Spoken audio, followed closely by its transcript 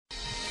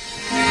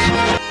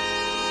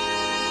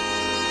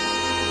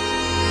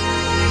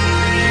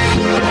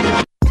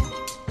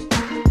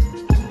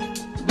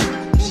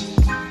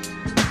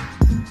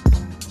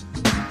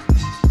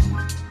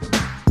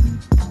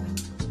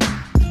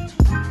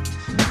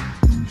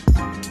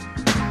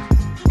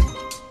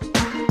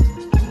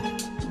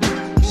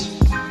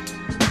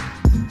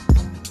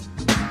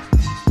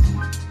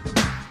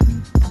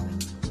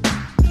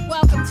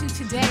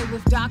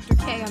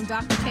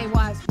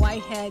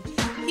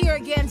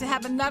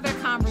another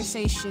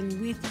conversation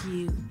with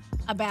you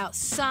about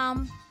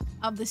some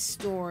of the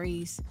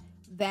stories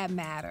that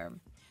matter.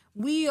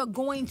 We are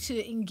going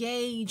to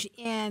engage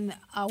in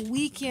a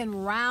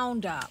weekend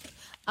roundup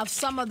of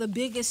some of the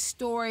biggest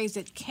stories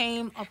that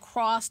came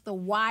across the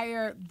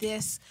wire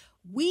this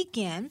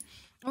weekend.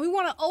 And we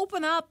want to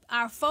open up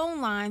our phone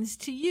lines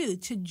to you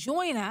to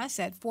join us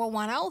at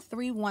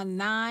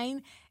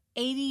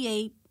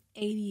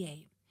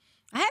 410-319-8888.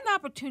 I had an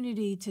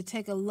opportunity to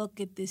take a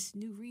look at this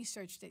new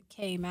research that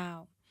came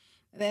out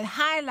that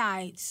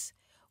highlights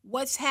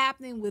what's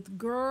happening with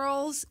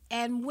girls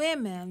and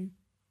women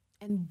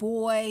and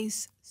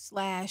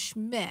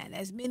boys/men.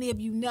 As many of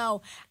you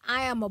know,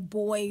 I am a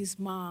boy's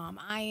mom.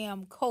 I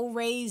am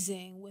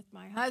co-raising with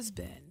my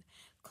husband,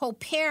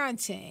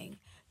 co-parenting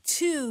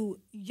two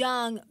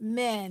young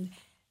men,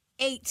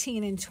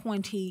 18 and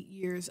 20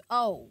 years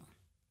old.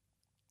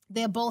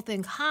 They're both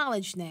in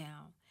college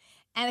now.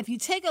 And if you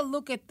take a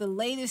look at the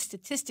latest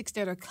statistics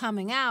that are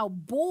coming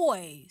out,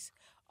 boys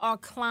are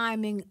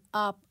climbing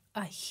up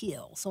a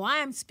hill. So I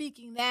am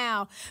speaking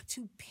now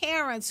to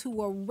parents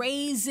who are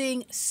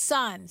raising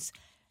sons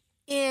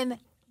in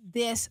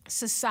this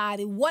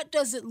society. What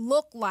does it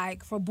look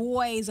like for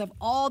boys of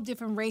all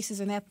different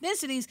races and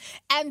ethnicities?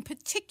 And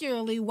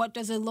particularly, what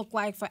does it look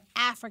like for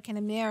African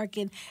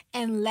American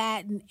and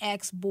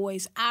Latinx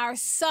boys? Our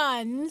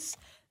sons,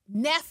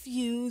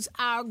 nephews,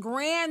 our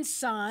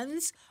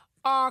grandsons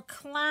are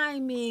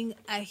climbing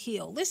a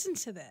hill. Listen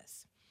to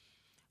this.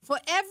 For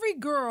every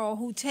girl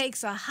who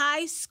takes a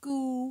high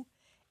school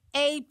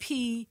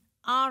AP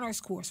honors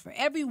course, for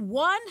every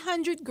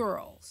 100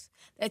 girls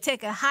that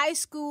take a high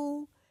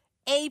school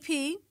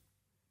AP,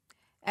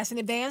 that's an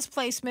advanced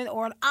placement,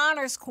 or an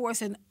honors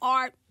course in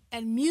art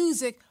and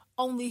music,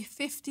 only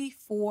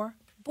 54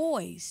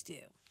 boys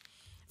do.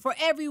 For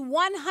every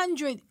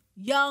 100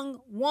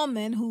 young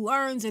woman who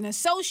earns an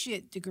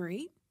associate's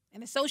degree,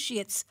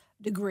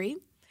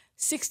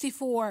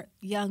 64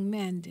 young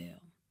men do.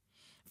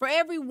 For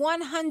every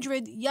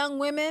 100 young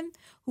women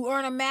who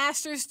earn a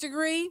master's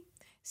degree,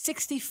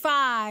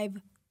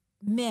 65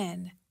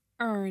 men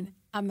earn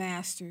a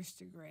master's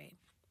degree.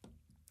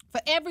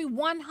 For every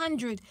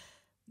 100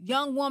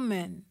 young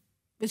woman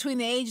between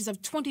the ages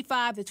of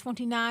 25 to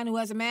 29 who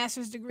has a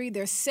master's degree,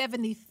 there's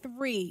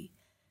 73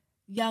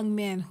 young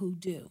men who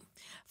do.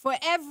 For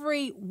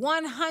every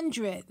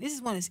 100, this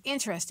is one that's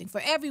interesting,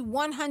 for every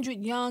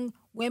 100 young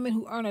women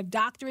who earn a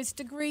doctorate's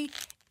degree,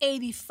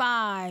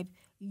 85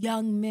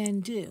 young men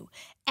do.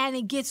 And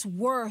it gets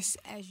worse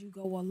as you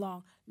go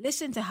along.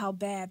 Listen to how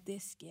bad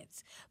this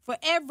gets. For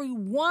every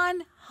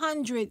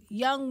 100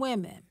 young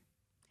women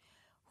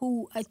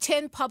who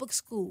attend public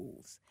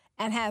schools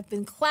and have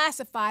been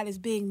classified as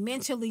being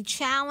mentally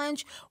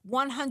challenged,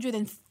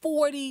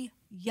 140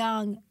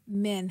 young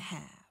men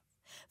have.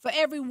 For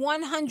every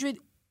 100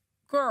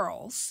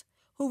 girls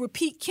who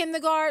repeat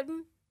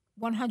kindergarten,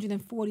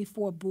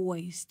 144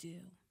 boys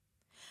do.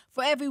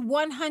 For every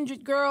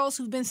 100 girls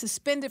who've been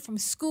suspended from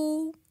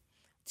school,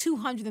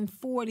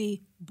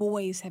 240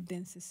 boys have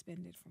been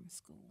suspended from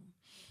school.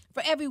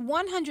 For every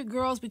 100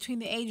 girls between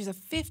the ages of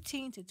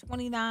 15 to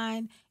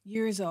 29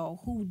 years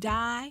old who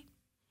die,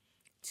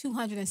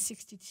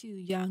 262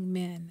 young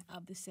men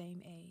of the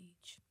same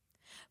age.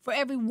 For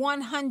every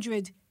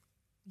 100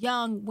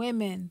 young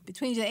women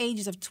between the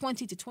ages of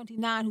 20 to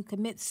 29 who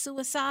commit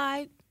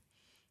suicide,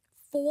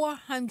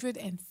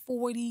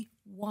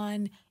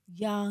 441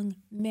 young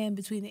men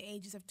between the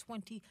ages of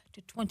 20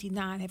 to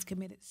 29 have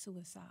committed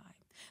suicide.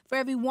 For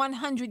every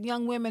 100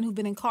 young women who've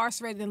been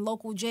incarcerated in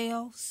local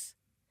jails,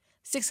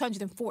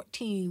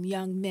 614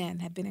 young men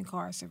have been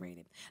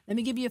incarcerated. Let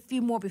me give you a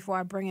few more before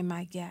I bring in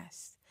my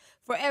guests.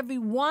 For every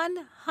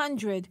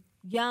 100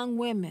 young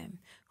women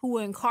who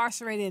were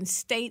incarcerated in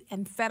state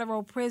and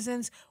federal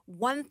prisons,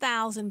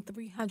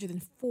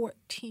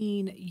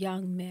 1,314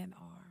 young men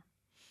are.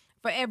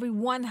 For every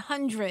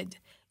 100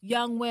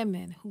 young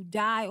women who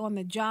die on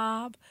the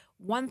job,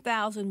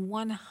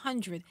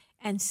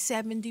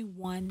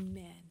 1,171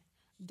 men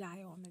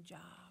die on the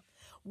job.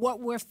 What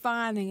we're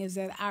finding is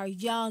that our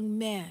young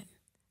men,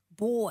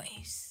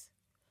 boys,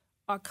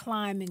 are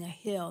climbing a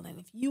hill. And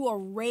if you are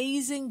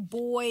raising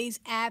boys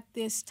at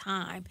this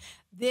time,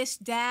 this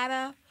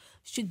data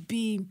should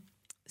be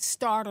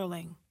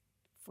startling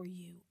for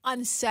you,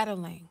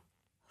 unsettling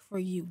for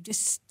you,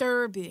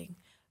 disturbing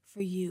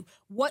for you.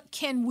 What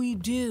can we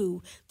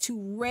do to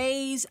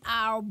raise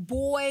our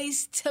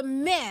boys to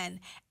men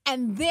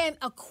and then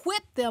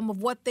equip them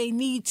of what they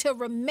need to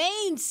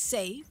remain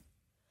safe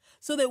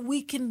so that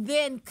we can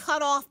then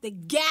cut off the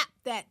gap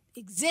that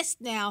exists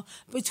now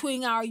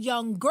between our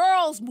young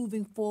girls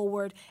moving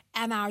forward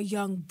and our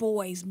young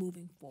boys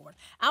moving forward?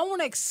 I want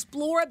to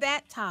explore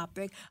that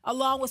topic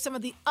along with some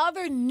of the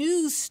other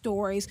news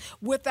stories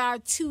with our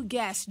two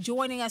guests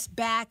joining us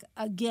back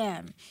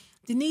again.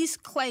 Denise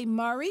Clay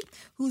Murray,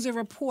 who's a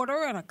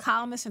reporter and a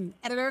columnist and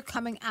editor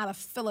coming out of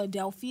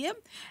Philadelphia,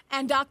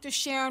 and Dr.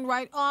 Sharon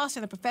Wright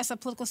Austin, a professor of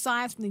political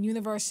science from the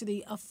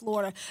University of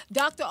Florida.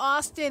 Dr.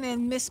 Austin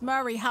and Miss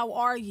Murray, how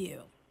are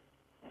you?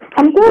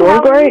 I'm good.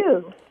 How are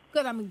you?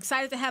 Good. I'm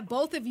excited to have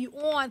both of you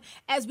on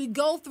as we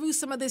go through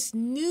some of this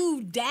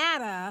new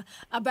data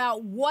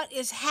about what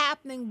is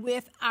happening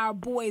with our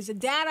boys. The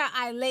data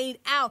I laid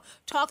out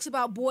talks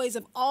about boys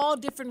of all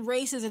different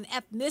races and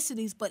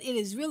ethnicities, but it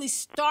is really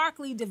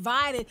starkly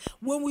divided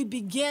when we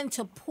begin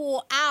to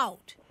pull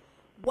out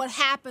what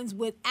happens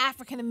with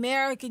African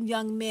American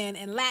young men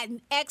and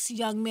Latinx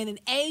young men and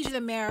Asian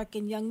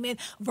American young men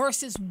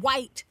versus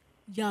white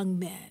young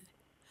men.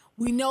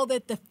 We know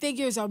that the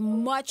figures are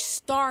much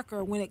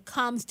starker when it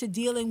comes to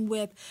dealing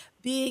with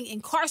being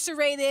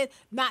incarcerated,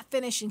 not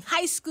finishing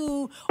high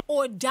school,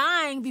 or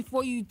dying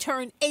before you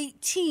turn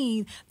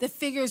 18. The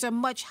figures are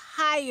much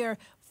higher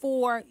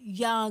for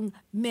young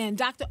men.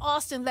 Dr.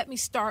 Austin, let me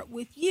start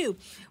with you.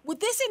 With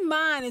this in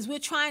mind, as we're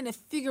trying to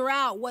figure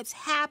out what's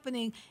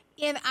happening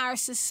in our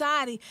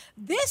society,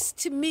 this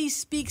to me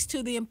speaks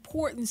to the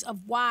importance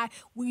of why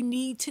we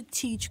need to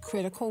teach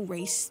critical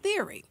race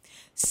theory.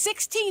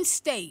 16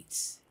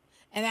 states,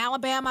 and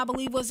Alabama, I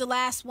believe, was the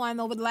last one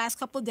over the last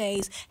couple of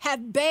days,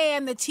 have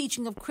banned the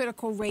teaching of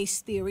critical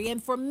race theory.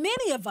 And for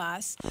many of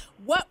us,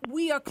 what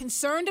we are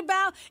concerned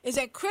about is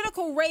that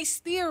critical race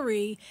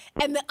theory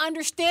and the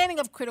understanding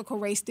of critical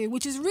race theory,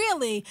 which is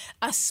really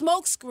a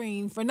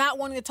smokescreen for not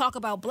wanting to talk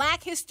about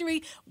Black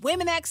history,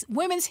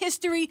 women's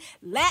history,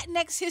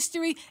 Latinx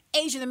history,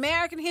 Asian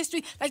American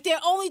history, like they're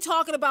only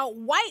talking about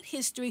white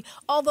history,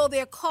 although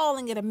they're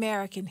calling it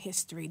American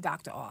history,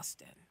 Dr.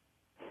 Austin.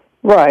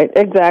 Right,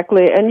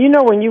 exactly. And,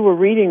 when you were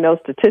reading those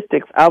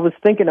statistics, I was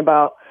thinking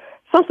about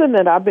something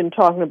that I've been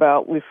talking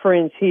about with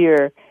friends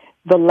here,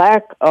 the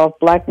lack of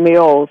Black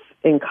males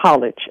in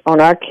college on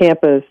our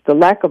campus, the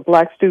lack of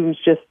Black students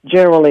just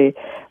generally.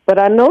 But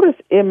I notice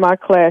in my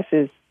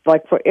classes,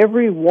 like for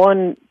every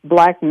one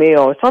Black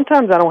male,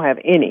 sometimes I don't have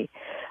any,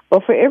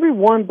 but for every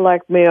one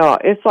Black male,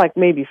 it's like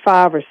maybe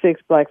 5 or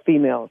 6 Black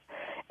females.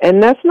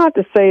 And that's not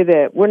to say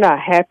that we're not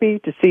happy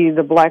to see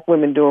the Black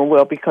women doing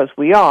well, because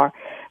we are.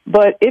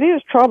 But it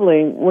is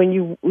troubling when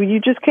you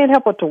just can't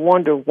help but to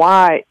wonder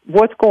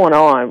what's going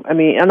on. I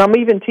mean, and I'm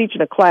even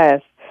teaching a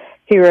class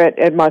here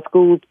at my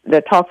school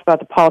that talks about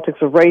the politics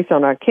of race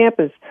on our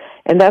campus,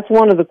 and that's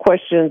one of the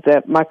questions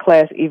that my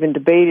class even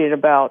debated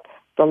about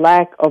the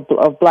lack of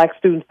Black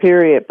students,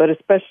 period, but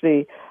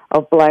especially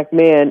of Black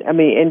men. I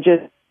mean, and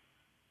just...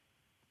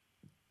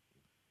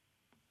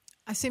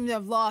 I seem to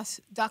have lost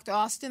Dr.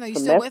 Austin. Are you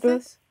still with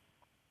us?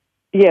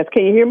 Yes,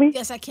 can you hear me?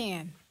 Yes, I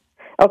can.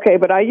 Okay,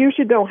 but I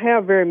usually don't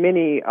have very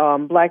many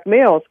Black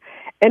males,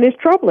 and it's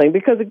troubling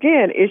because,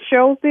 again, it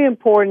shows the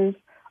importance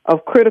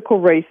of critical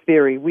race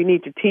theory. We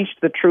need to teach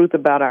the truth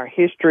about our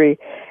history,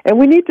 and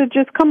we need to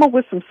just come up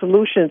with some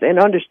solutions and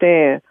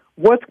understand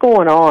what's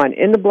going on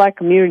in the Black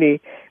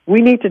community.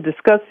 We need to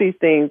discuss these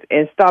things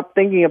and stop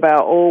thinking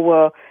about,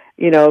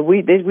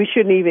 we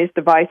shouldn't even, it's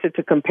divisive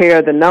to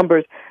compare the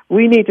numbers.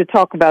 We need to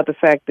talk about the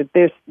fact that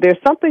there's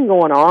something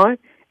going on,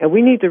 and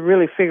we need to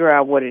really figure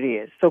out what it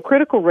is. So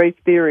critical race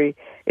theory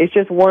is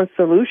just one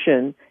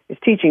solution, is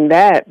teaching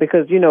that,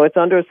 because, it's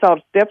under assault,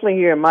 definitely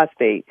here in my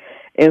state,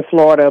 in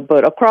Florida,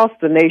 but across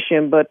the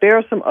nation. But there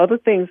are some other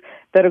things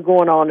that are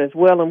going on as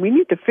well, and we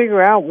need to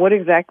figure out what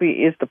exactly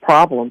is the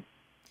problem.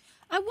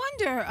 I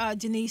wonder,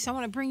 Denise, I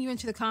want to bring you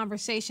into the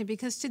conversation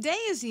because today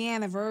is the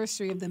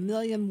anniversary of the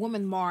Million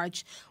Woman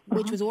March,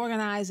 which was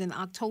organized in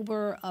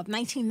October of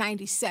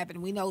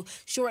 1997. We know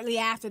shortly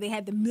after they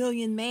had the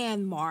Million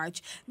Man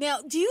March. Now,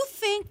 do you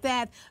think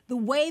that the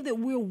way that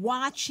we're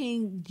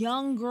watching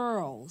young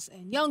girls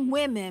and young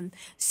women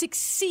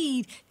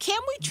succeed,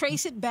 can we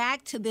trace it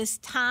back to this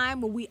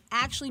time where we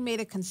actually made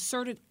a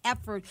concerted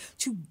effort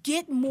to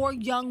get more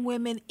young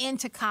women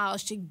into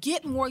college, to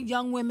get more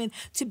young women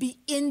to be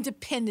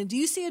independent?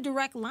 Do you see a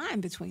direct line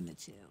between the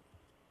two?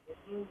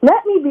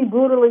 Let me be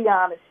brutally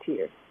honest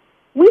here.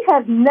 We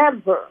have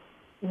never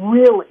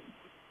really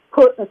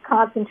put a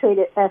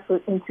concentrated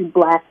effort into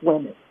Black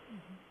women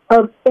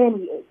of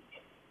any age.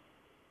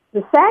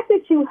 The fact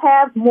that you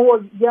have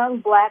more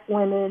young Black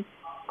women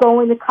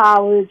going to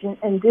college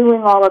and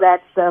doing all of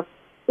that stuff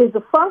is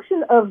a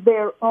function of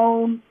their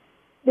own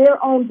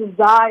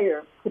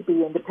desire to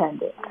be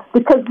independent,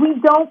 because we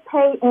don't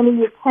pay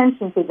any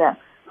attention to them.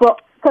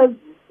 Because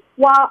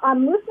while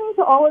I'm listening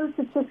to all of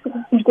the statistics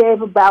you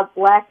gave about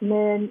Black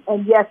men,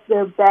 and yes,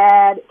 they're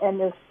bad,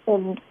 and they've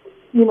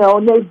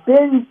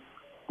been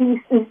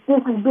this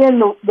has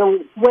been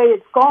the way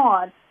it's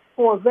gone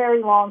for a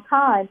very long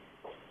time,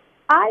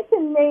 I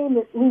can name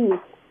at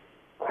least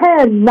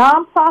 10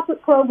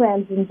 nonprofit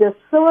programs in just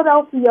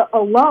Philadelphia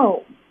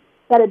alone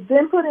that have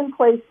been put in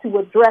place to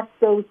address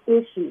those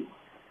issues.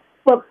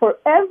 But for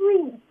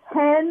every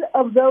 10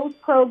 of those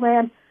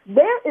programs,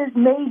 there is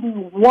maybe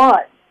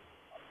one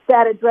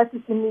that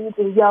addresses the needs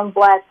of young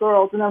Black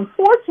girls. And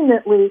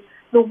unfortunately,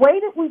 the way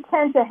that we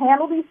tend to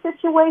handle these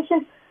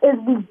situations is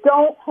we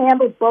don't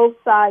handle both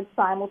sides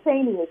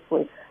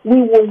simultaneously.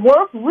 We will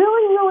work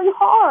really, really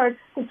hard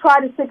to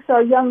try to fix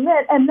our young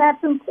men, and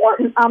that's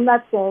important. I'm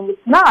not saying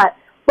it's not.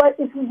 But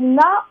if we do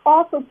not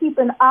also keep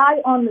an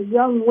eye on the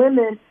young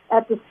women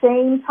at the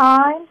same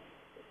time,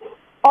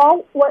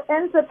 what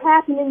ends up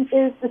happening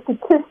is the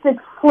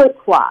statistics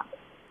flip-flop,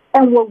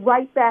 and we're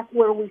right back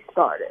where we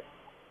started.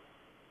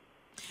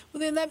 Well,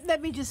 then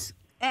let me just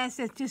ask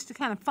that, just to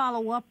kind of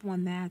follow up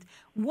on that.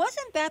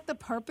 Wasn't that the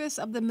purpose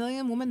of the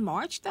Million Woman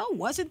March, though?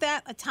 Wasn't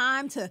that a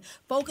time to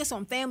focus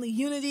on family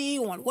unity,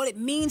 on what it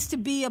means to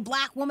be a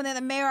black woman in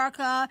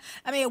America?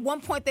 I mean, at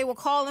one point they were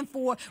calling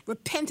for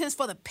repentance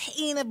for the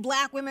pain of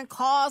black women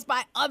caused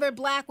by other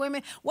black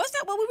women. Wasn't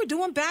that what we were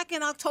doing back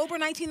in October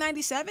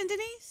 1997,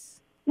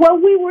 Denise? Well,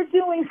 we were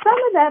doing some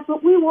of that,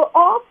 but it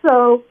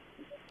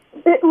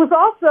was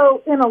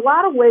also, in a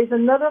lot of ways,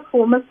 another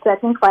form of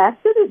second-class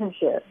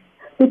citizenship.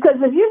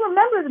 Because if you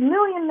remember the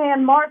Million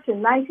Man March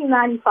in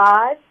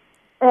 1995,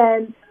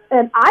 and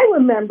I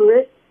remember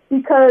it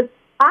because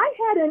I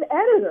had an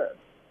editor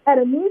at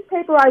a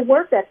newspaper I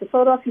worked at, the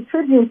Philadelphia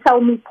Tribune, tell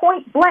me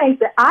point blank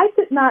that I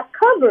could not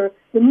cover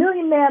the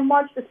Million Man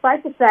March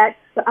despite the fact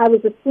that I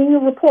was a senior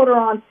reporter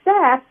on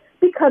staff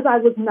because I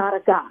was not a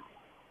guy.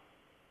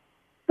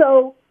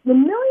 So the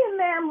Million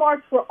Man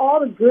March, for all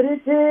the good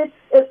it did,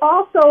 it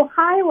also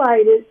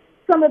highlighted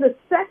some of the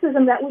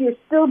sexism that we are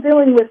still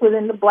dealing with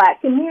within the black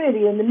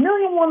community. And the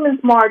Million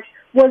Women's March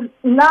was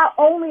not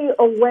only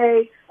a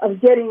way of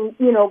getting,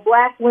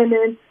 black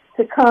women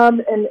to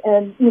come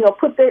and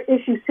put their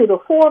issues to the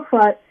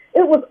forefront,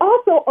 it was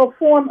also a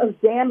form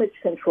of damage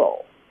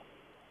control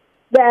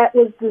that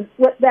was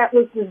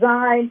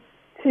designed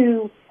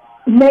to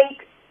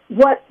make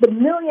what the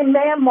Million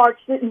Man March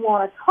didn't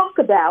want to talk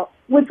about,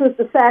 which was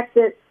the fact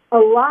that a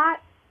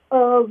lot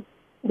of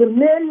the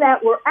men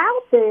that were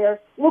out there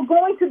were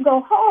going to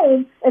go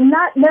home and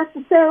not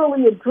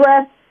necessarily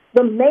address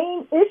the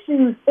main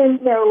issues in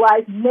their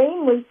life,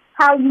 namely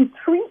how you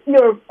treat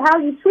your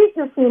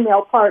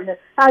female partner,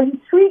 how you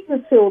treat your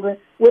children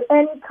with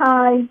any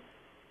kind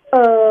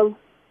of,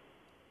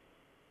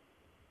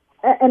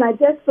 and I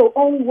guess the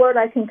only word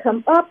I can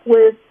come up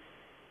with,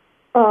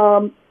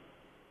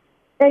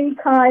 any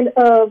kind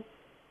of,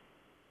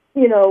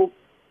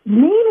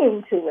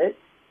 meaning to it.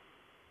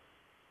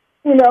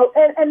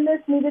 And this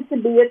needed to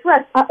be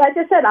addressed. Like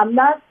I said, I'm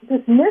not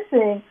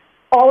dismissing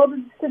all of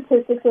the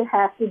statistics that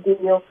have to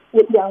deal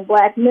with young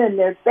black men.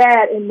 They're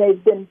bad, and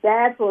they've been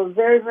bad for a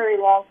very, very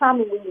long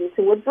time, and we need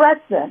to address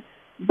them.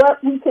 But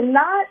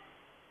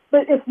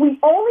if we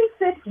only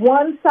fix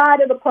one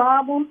side of the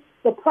problem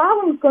is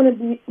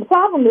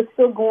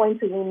still going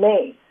to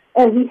remain,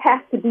 and we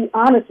have to be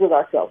honest with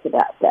ourselves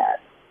about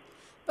that.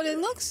 But it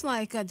looks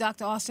like,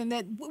 Dr. Austin,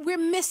 that we're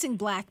missing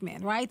black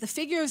men, right? The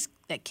figures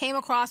that came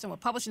across and were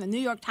published in the New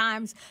York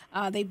Times,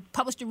 they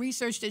published a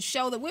research that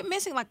show that we're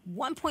missing like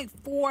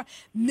 1.4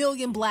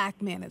 million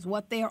black men is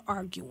what they're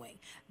arguing.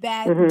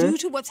 That due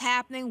to what's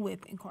happening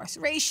with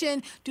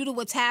incarceration, due to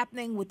what's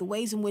happening with the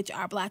ways in which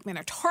our black men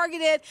are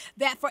targeted,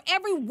 that for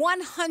every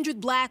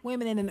 100 black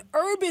women in an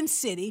urban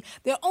city,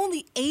 there are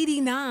only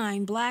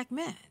 89 black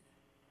men.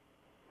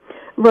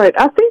 Right.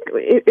 I think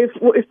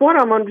if what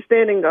I'm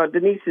understanding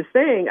Denise is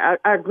saying, I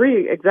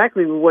agree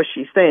exactly with what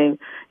she's saying.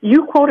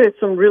 You quoted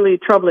some really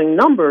troubling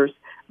numbers,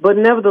 but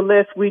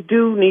nevertheless, we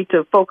do need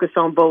to focus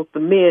on both the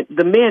men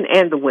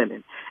and the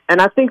women.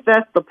 And I think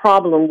that's the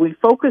problem. We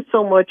focus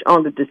so much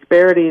on the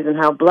disparities and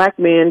how black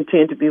men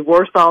tend to be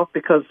worse off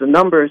because the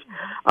numbers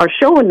are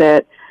showing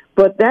that.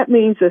 But that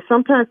means that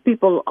sometimes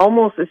people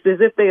almost, it's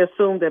as if they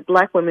assume that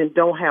black women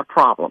don't have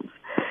problems.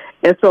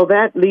 And so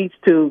that leads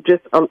to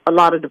just a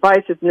lot of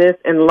divisiveness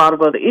and a lot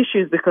of other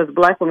issues because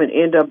black women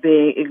end up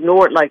being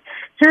ignored. Like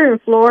here in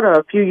Florida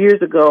a few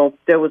years ago,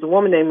 there was a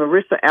woman named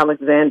Marissa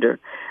Alexander.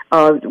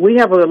 We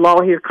have a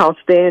law here called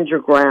Stand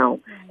Your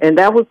Ground, and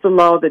that was the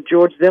law that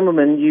George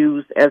Zimmerman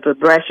used as a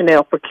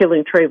rationale for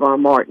killing Trayvon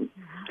Martin.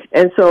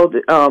 And so,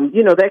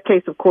 that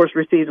case, of course,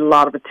 received a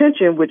lot of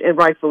attention, and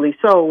rightfully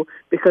so,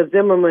 because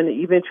Zimmerman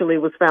eventually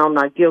was found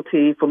not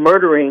guilty for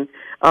murdering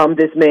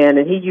this man,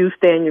 and he used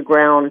Stand Your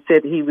Ground and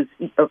said he was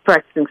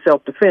practicing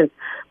self-defense.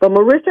 But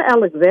Marissa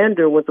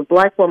Alexander was a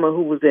black woman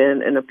who was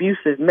in an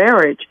abusive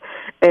marriage,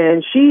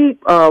 and she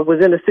was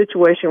in a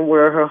situation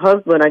where her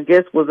husband, I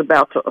guess, was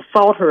about to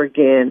assault her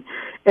again.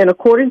 And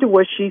according to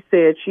what she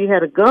said, she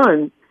had a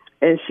gun,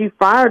 and she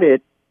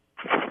fired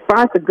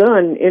the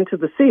gun into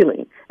the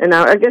ceiling. And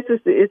now I guess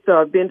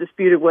it's been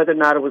disputed whether or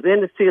not it was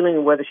in the ceiling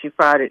or whether she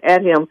fired it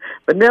at him.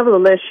 But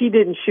nevertheless, she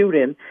didn't shoot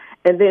him.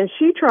 And then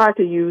she tried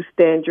to use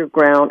Stand Your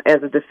Ground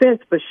as a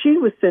defense, but she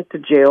was sent to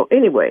jail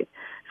anyway.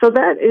 So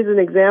that is an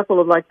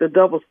example of like the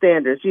double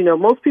standards.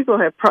 Most people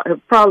have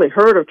probably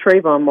heard of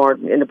Trayvon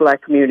Martin in the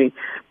black community,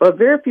 but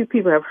very few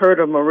people have heard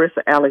of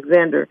Marissa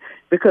Alexander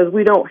because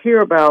we don't hear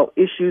about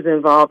issues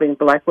involving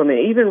black women.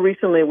 Even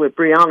recently with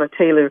Breonna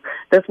Taylor,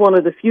 that's one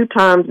of the few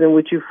times in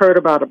which you've heard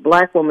about a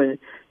black woman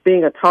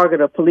being a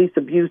target of police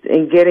abuse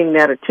and getting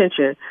that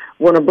attention.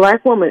 When a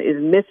black woman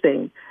is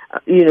missing,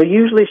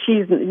 usually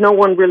no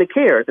one really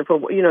cares. If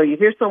you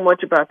hear so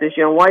much about this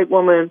young white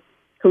woman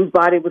whose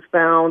body was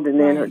found, and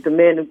then the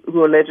man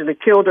who allegedly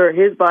killed her,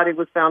 his body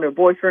was found, her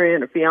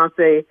boyfriend, her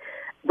fiance,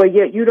 but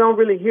yet you don't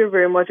really hear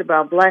very much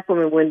about black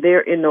women when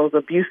they're in those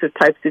abusive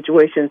type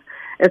situations.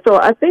 And so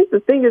I think the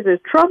thing is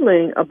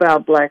troubling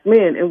about black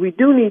men, and we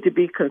do need to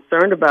be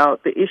concerned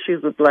about the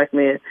issues with black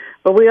men,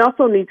 but we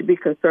also need to be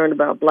concerned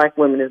about black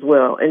women as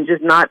well, and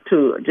just not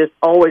to just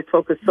always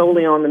focus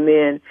solely on the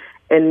men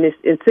and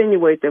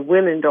insinuate that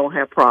women don't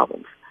have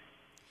problems.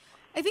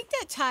 I think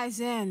that ties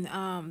in,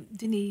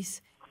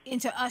 Denise,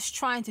 into us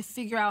trying to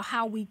figure out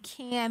how we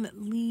can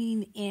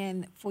lean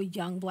in for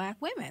young black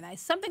women.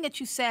 Something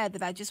that you said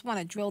that I just want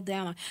to drill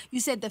down on.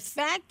 You said the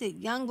fact that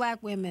young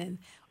black women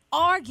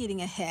are getting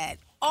ahead,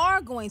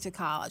 are going to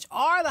college,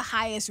 are the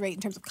highest rate in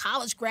terms of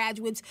college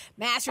graduates,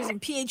 masters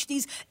and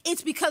PhDs,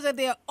 it's because of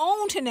their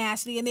own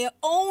tenacity and their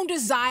own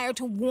desire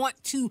to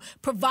want to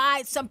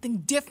provide something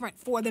different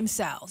for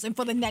themselves and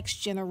for the next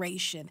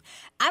generation.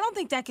 I don't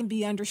think that can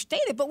be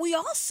understated, but we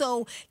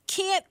also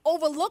can't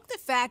overlook the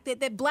fact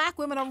that black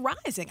women are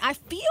rising. I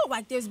feel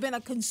like there's been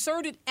a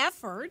concerted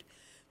effort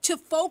to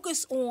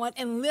focus on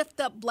and lift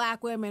up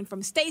black women,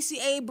 from Stacey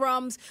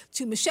Abrams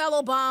to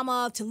Michelle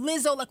Obama to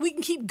Lizzo. Like, we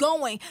can keep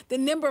going. The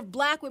number of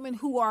black women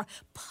who are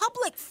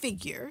public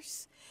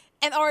figures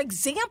and are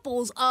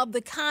examples of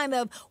the kind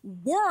of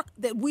work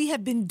that we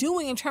have been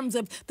doing in terms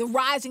of the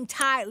rising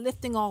tide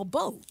lifting all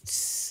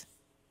boats.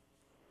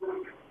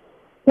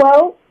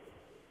 Well,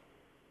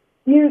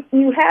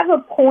 you have a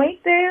point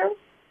there,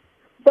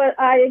 but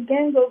I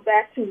again go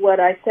back to what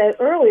I said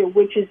earlier,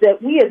 which is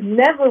that we have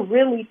never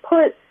really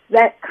put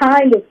that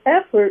kind of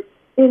effort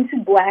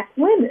into black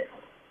women.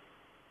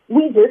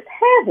 We just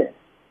haven't.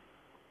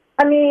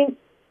 I mean,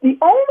 the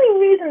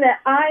only reason that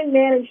I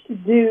managed to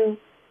do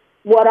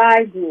what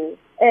I do,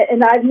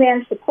 and I've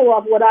managed to pull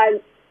off what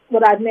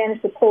I've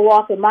managed to pull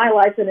off in my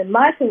life and in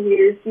my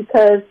career, is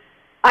because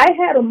I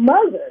had a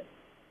mother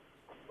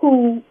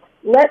who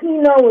let me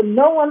know in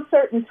no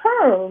uncertain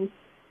terms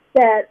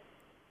that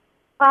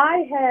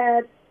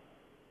I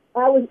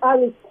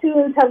was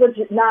too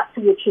intelligent not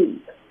to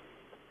achieve.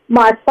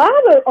 My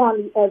father,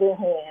 on the other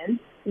hand,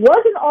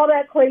 wasn't all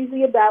that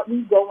crazy about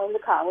me going to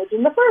college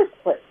in the first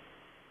place.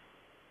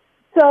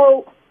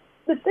 So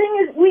the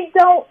thing is, we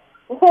don't,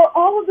 for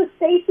all of the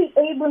Stacey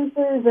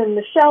Abramses and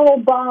Michelle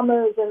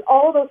Obamas and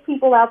all those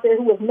people out there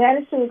who have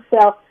managed to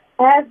excel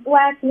as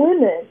black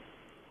women,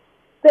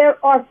 there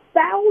are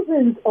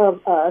thousands of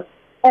us,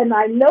 and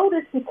I know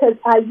this because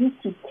I used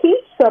to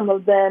teach some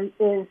of them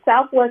in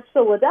Southwest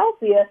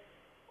Philadelphia,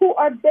 who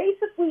are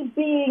basically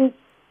being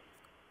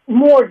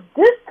more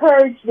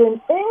discouraged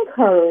than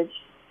encouraged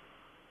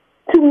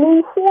to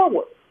move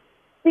forward,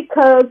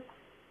 because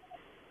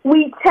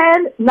we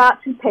tend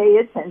not to pay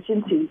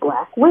attention to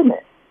black women.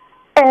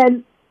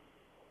 And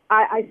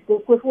I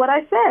stick with what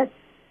I said.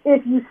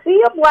 If you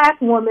see a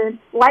black woman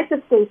like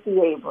a Stacey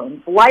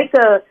Abrams, like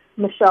a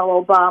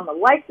Michelle Obama,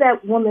 like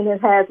that woman that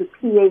has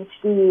a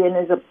PhD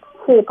and is a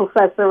full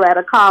professor at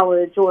a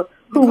college, or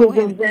who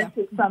has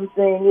invented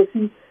something,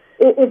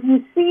 if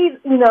you see,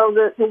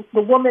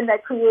 the woman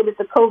that created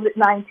the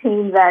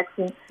COVID-19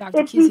 vaccine,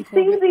 if you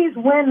see these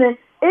women,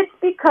 it's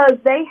because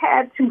they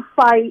had to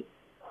fight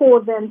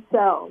for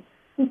themselves,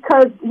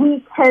 because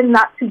we tend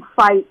not to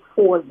fight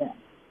for them.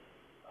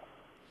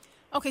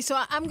 Okay, so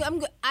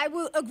I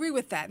will agree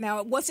with that.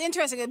 Now, what's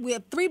interesting, we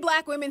have 3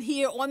 black women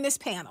here on this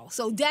panel.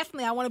 So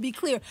definitely, I want to be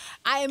clear.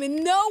 I am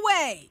in no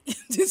way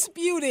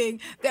disputing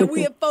that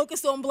we have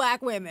focused on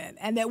black women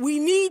and that we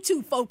need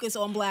to focus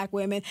on black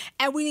women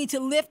and we need to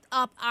lift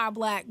up our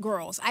black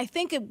girls. I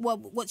think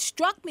what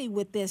struck me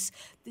with this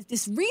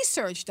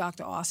research,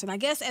 Dr. Austin, I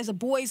guess as a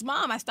boy's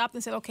mom, I stopped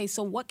and said, okay,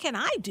 so what can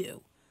I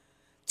do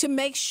to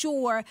make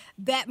sure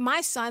that my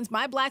sons,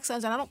 my black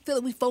sons, and I don't feel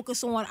that we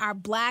focus on our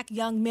black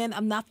young men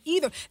enough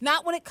either,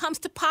 not when it comes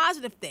to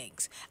positive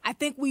things. I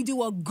think we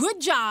do a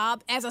good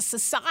job as a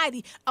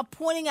society of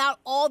pointing out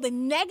all the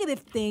negative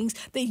things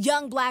that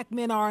young black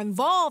men are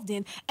involved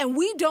in, and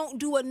we don't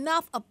do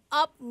enough of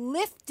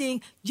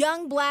uplifting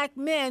young black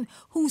men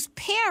whose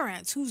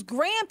parents, whose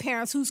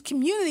grandparents, whose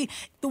community,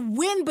 the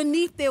wind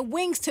beneath their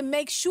wings to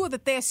make sure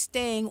that they're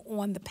staying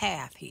on the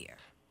path here.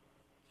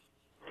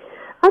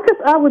 I guess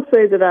I would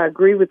say that I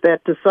agree with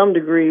that to some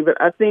degree, but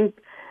I think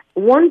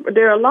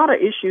there are a lot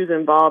of issues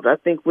involved, I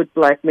think, with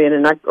black men.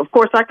 And, of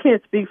course, I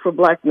can't speak for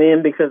black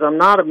men because I'm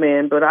not a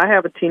man, but I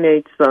have a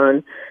teenage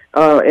son.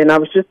 And I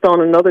was just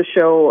on another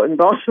show in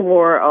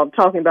Baltimore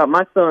talking about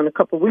my son a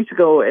couple of weeks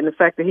ago and the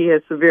fact that he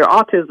has severe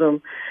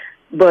autism.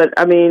 But,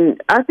 I mean,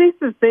 I think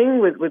the thing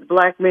with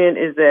black men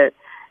is that,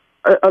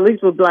 at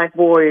least with black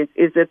boys,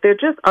 is that there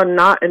just are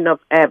not enough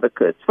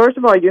advocates. First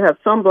of all, you have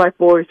some black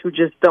boys who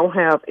just don't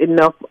have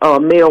enough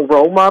male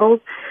role models.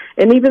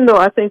 And even though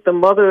I think the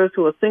mothers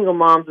who are single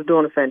moms are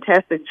doing a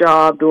fantastic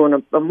job,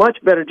 doing a much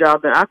better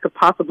job than I could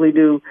possibly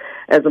do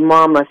as a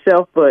mom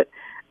myself, but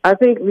I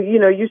think,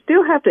 you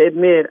still have to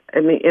admit,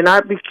 and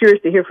I'd be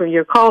curious to hear from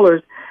your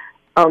callers,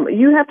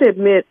 you have to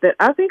admit that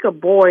I think a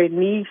boy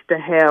needs to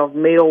have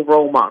male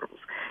role models.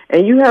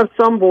 And you have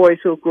some boys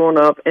who have grown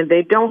up and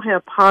they don't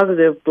have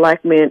positive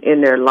black men in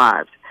their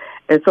lives.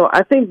 And so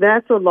I think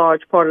that's a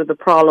large part of the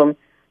problem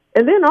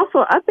And then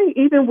also, I think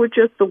even with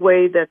just the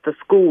way that the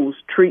schools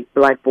treat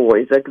black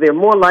boys, like they're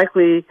more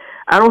likely,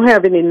 I don't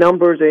have any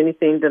numbers or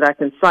anything that I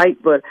can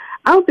cite, but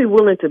I would be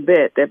willing to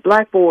bet that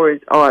black boys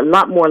are a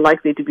lot more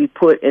likely to be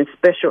put in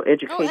special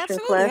education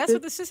absolutely. classes. That's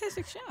what the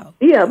statistics show.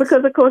 Yeah,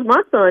 because, of course,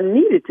 my son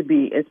needed to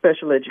be in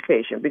special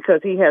education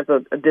because he has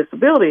a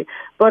disability.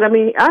 But, I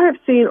mean, I have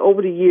seen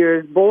over the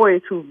years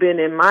boys who've been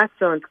in my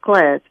son's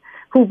class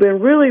who've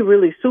been really,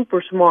 really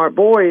super smart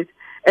boys.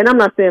 And I'm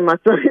not saying my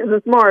son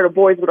isn't smart or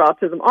boys with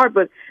autism aren't,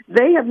 but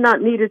they have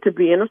not needed to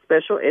be in a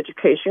special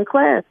education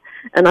class.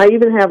 And I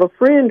even have a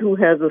friend who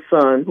has a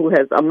son who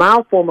has a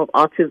mild form of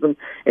autism,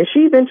 and she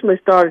eventually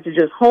started to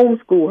just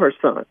homeschool her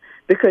son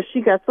because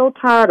she got so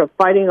tired of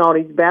fighting all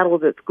these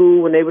battles at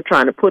school when they were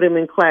trying to put him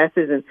in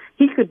classes, and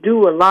he could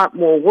do a lot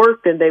more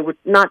work than they were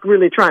not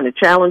really trying to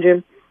challenge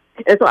him.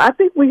 And so I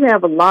think we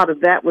have a lot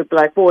of that with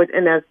black boys.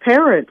 And as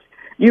parents,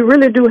 you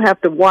really do have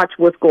to watch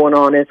what's going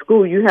on at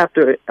school. You have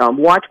to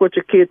watch what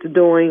your kids are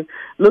doing,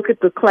 look at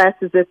the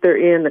classes that they're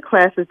in, the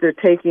classes they're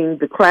taking,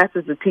 the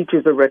classes the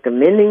teachers are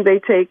recommending they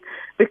take,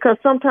 because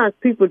sometimes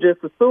people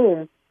just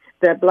assume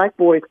that black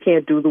boys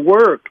can't do the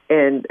work.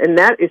 And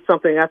that is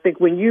something I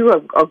think when you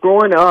are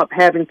growing up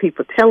having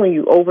people telling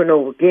you over and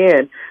over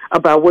again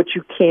about what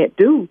you can't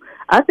do,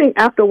 I think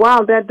after a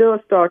while that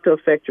does start to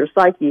affect your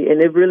psyche,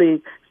 and it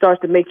really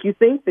starts to make you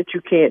think that you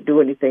can't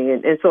do anything.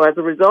 And so as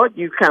a result,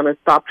 you kind of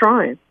stop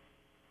trying.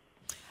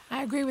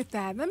 I agree with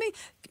that. Let me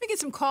get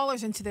some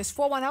callers into this.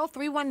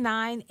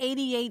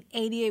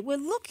 410-319-8888. We're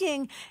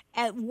looking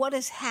at what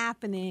is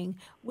happening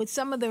with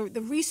some of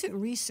the recent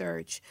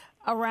research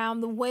around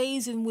the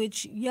ways in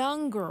which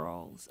young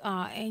girls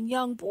and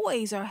young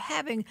boys are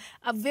having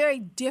a very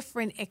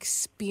different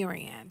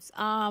experience.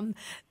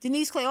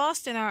 Denise Clay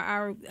Austin,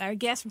 our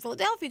guest from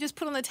Philadelphia, just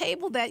put on the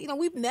table that,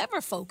 we've never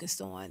focused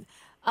on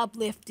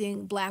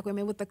uplifting black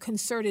women with a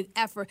concerted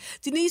effort.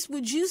 Denise,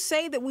 would you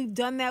say that we've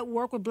done that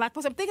work with black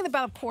boys? I'm thinking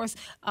about, of course,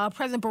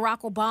 President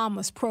Barack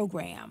Obama's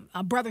program,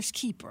 Brother's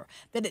Keeper,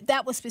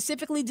 that was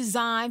specifically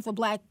designed for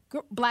black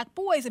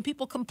boys, and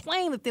people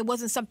complained that there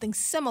wasn't something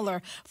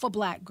similar for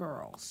black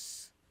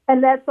girls.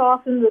 And that's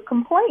often the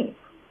complaint.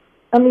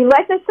 I mean,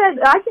 like I said,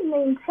 I can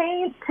name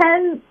 10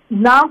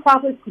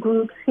 nonprofit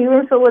groups here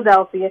in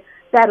Philadelphia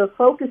that are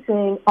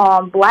focusing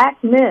on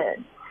black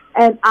men.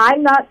 And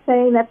I'm not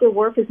saying that their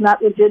work is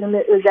not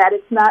legitimate or that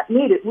it's not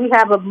needed. We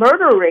have a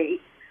murder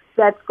rate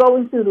that's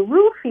going through the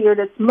roof here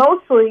that's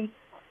mostly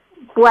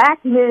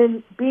black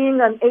men being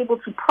unable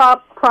to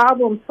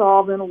problem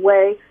solve in a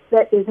way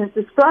that isn't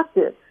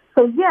destructive.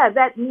 So, yeah,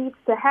 that needs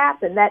to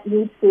happen. That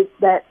needs to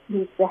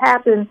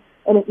happen,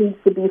 and it needs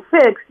to be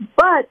fixed.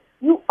 But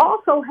you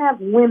also have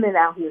women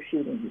out here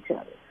shooting each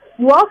other.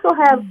 You also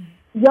have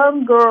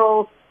young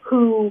girls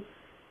who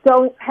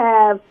don't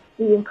have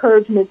the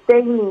encouragement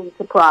they need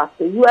to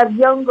prosper. You have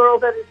young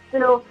girls that are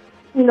still,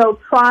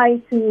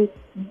 trying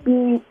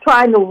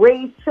to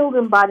raise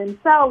children by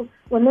themselves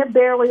when they're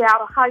barely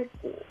out of high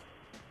school.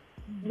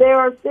 There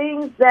are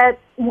things that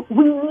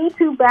we need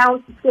to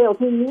balance the scales.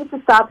 We need to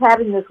stop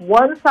having this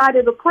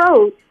one-sided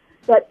approach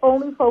that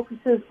only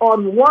focuses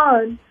on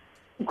one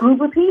group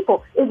of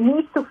people. It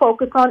needs to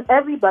focus on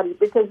everybody,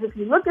 because if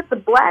you look at the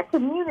black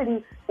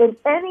community in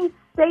any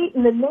state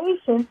in the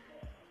nation,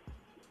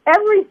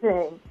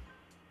 everything,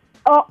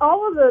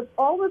 all the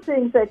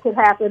things that could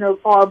happen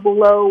are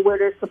below where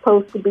they're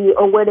supposed to be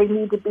or where they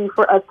need to be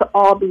for us to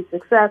all be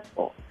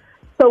successful.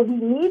 So we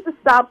need to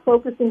stop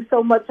focusing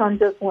so much on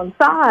just one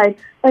side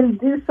and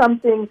do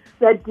something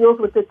that deals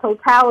with the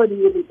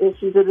totality of the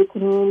issues of the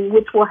community,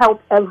 which will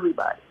help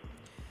everybody.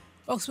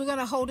 Folks, we're going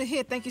to hold it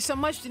here. Thank you so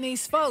much,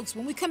 Denise. Folks,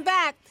 when we come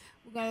back,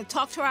 we're going to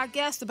talk to our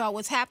guests about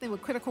what's happening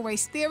with critical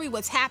race theory,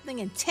 what's happening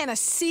in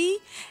Tennessee,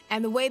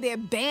 and the way they're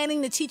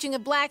banning the teaching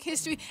of black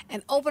history,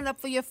 and open up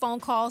for your phone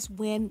calls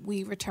when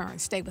we return.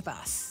 Stay with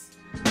us.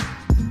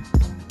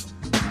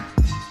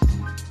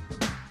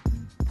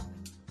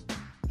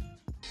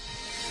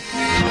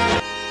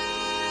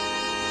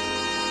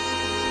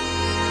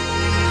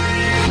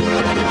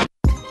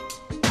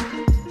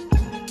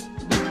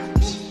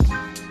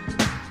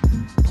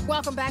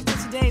 Welcome back to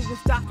Today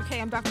with Dr.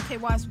 K. I'm Dr. K.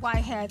 Wise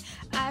Whitehead.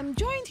 I'm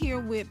joined here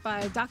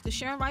by Dr.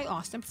 Sharon Wright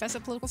Austin, professor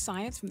of political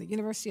science from the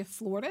University of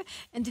Florida,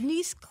 and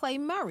Denise Clay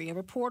Murray, a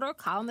reporter,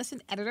 columnist,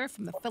 and editor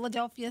from the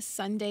Philadelphia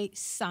Sunday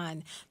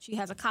Sun. She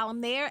has a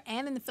column there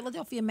and in the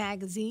Philadelphia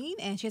Magazine,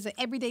 and she has an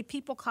Everyday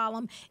People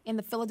column in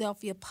the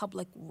Philadelphia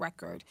Public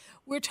Record.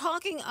 We're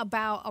talking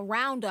about a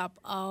roundup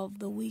of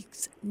the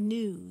week's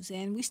news,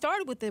 and we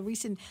started with the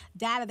recent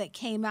data that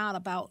came out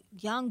about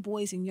young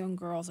boys and young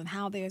girls and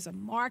how there's a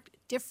marked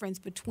difference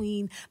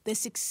between the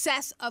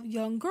success of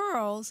young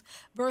girls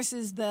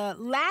versus the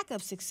lack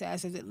of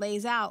success as it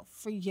lays out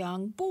for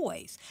young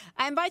boys.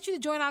 I invite you to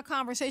join our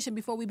conversation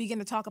before we begin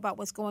to talk about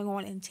what's going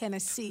on in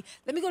Tennessee.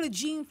 Let me go to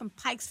Gene from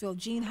Pikesville.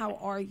 Gene, how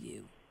are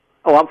you?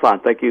 Oh, I'm fine,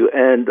 thank you.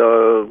 And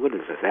what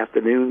is this,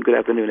 afternoon? Good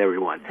afternoon,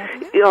 everyone.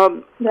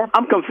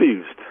 I'm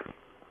confused.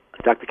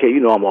 Dr. K,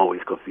 I'm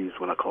always confused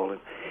when I call him.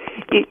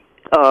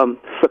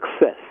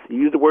 Success. You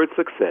use the word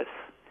success.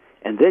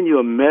 and then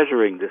you're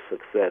measuring the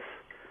success.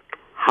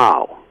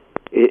 How?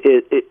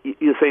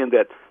 You're saying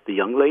that the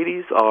young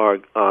ladies are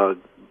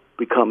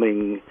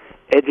becoming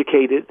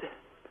educated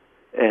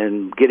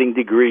and getting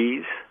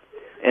degrees,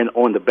 and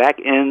on the back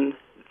end,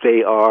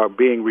 they are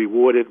being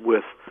rewarded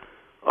with,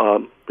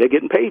 they're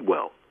getting paid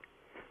well.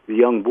 The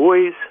young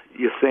boys,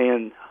 you're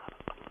saying,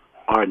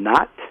 are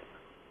not,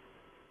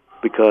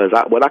 because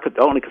I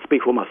only could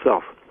speak for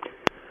myself.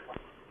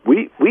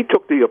 We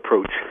took the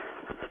approach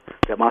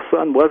that my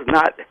son was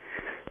not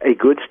a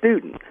good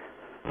student,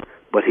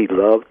 but he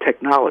loved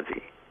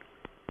technology.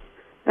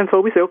 And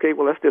so we said, okay,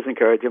 well, let's just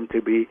encourage him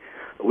to be,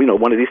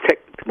 one of these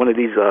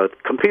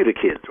computer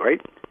kids,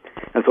 right?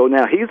 And so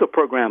now he's a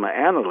programmer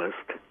analyst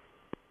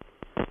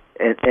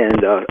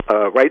and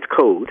writes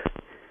code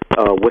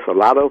with a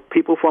lot of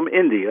people from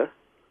India,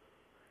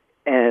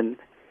 and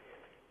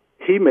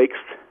he makes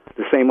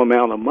the same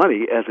amount of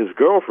money as his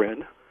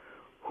girlfriend,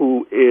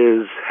 who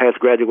has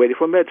graduated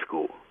from med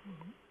school.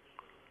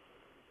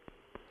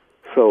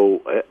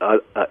 So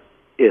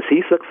is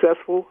he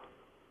successful?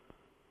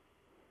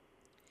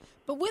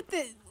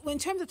 But in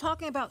terms of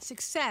talking about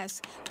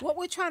success, what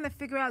we're trying to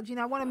figure out,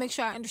 Gina, I want to make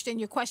sure I understand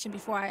your question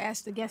before I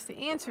ask the guest to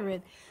answer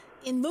it.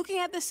 In looking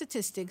at the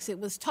statistics, it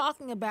was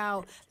talking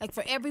about, like,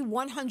 for every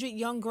 100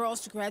 young girls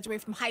to graduate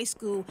from high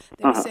school,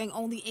 they were saying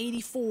only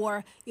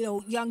 84,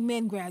 young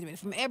men graduated.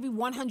 From every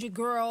 100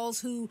 girls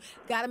who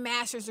got a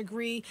master's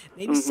degree,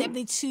 maybe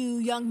 72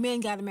 young men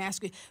got a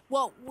master's degree.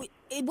 Well,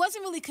 it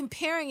wasn't really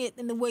comparing it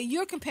in the way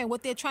you're comparing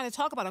what they're trying to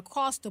talk about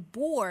across the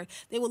board.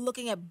 They were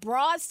looking at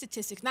broad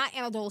statistics, not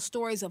anecdotal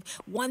stories of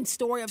one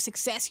story of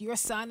success, your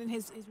son and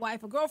his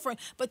wife or girlfriend,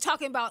 but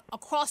talking about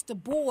across the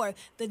board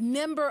the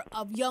number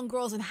of young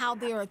girls and how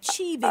they're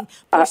achieving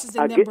versus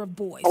the number of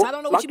boys. So I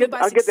don't know what you mean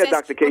by success. I get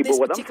that, Dr. K, but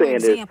what I'm saying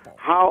is,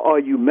 how are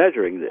you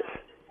measuring this?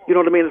 You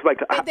know what I mean? It's like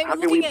they were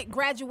looking at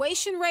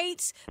graduation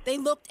rates. They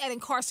looked at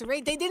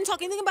incarceration. They didn't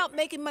talk anything about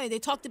making money. They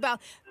talked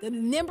about the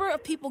number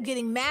of people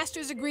getting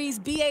master's degrees,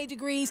 BA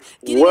degrees,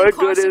 getting what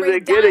incarcerated. What good is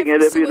it getting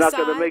it if you're not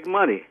going to make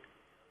money?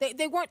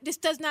 They weren't. This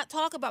does not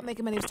talk about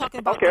making money. It was talking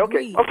about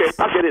degrees. Okay,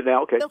 I get it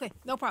now. Okay,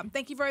 no problem.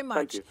 Thank you very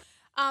much. Thank you.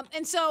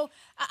 And so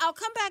I'll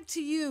come back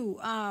to you,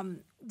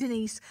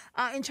 Denise,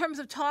 in terms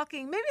of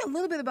talking maybe a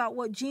little bit about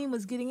what Jean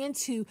was getting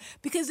into,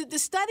 because the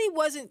study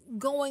wasn't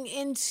going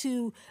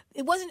into,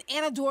 it wasn't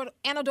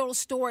anecdotal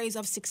stories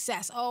of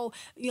success. Oh,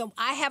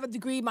 I have a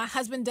degree, my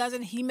husband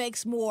doesn't, he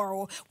makes more,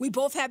 or we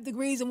both have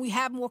degrees and we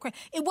have more.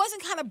 It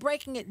wasn't kind of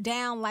breaking it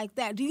down like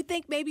that. Do you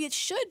think maybe it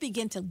should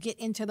begin to get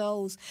into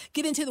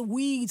the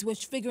weeds with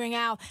figuring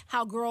out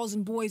how girls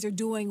and boys are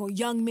doing, or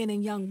young men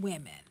and young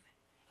women?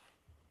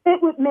 It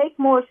would make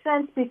more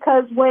sense,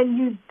 because when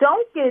you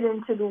don't get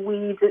into the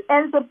weeds, it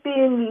ends up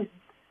being these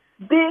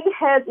big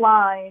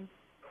headlines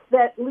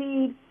that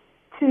lead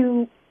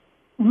to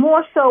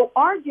more so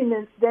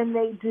arguments than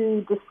they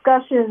do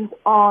discussions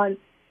on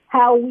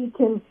how we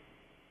can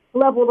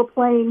level the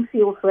playing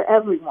field for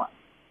everyone.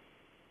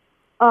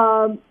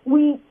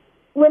 When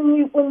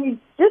you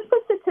just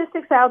put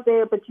statistics out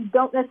there, but you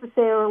don't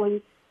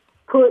necessarily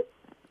put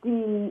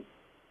flesh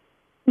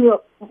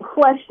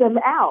them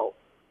out,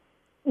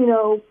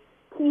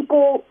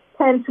 people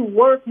tend to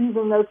work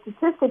using those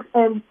statistics,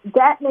 and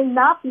that may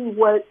not be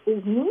what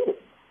is needed.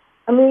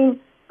 I mean,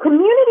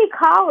 community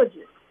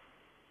colleges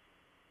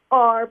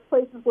are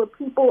places where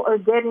people are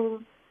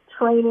getting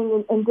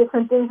training and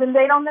different things, and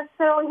they don't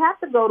necessarily have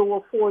to go to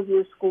a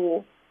 4-year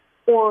school.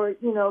 Or,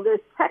 there's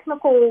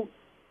technical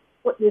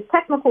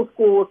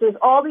schools. There's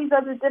all these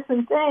other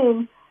different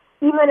things.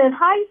 Even in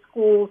high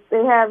schools,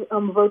 they have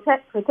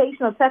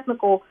vocational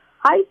technical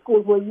high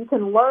schools where you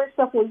can learn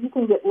stuff, where you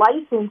can get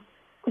licensed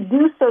to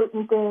do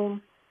certain things,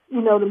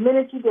 the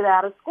minute you get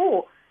out of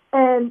school.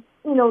 And,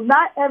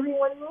 not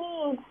everyone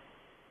needs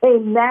a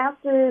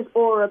master's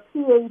or a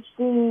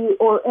PhD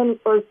or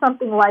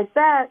something like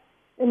that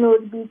in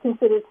order to be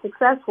considered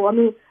successful. I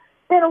mean,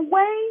 in a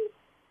way,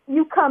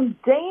 you come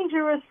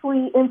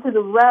dangerously into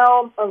the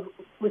realm of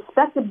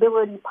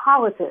respectability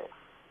politics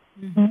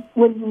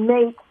when you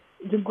make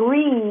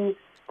degrees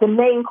the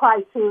main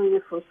criteria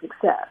for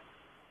success.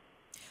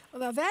 Well,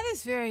 now that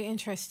is very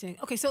interesting.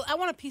 Okay, so I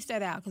want to piece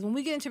that out, because when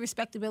we get into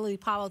respectability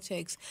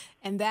politics,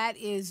 and that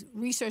is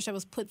research that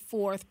was put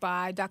forth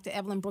by Dr.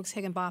 Evelyn Brooks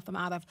Higginbotham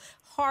out of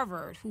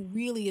Harvard, who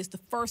really is the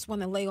first one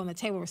to lay on the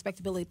table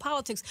respectability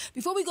politics.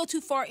 Before we go too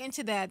far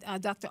into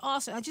that, Dr.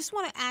 Austin, I just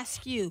want to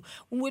ask you,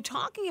 when we're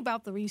talking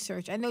about the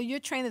research, I know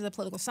you're trained as a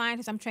political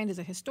scientist, I'm trained as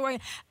a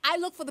historian. I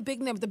look for the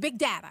big numbers, the big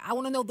data. I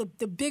want to know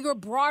the bigger,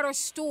 broader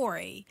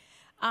story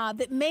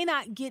that may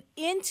not get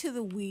into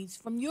the weeds.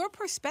 From your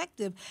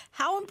perspective,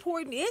 how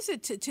important is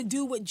it to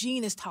do what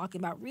Jean is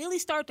talking about, really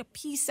start to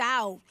piece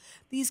out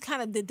these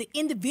kind of the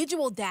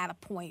individual data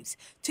points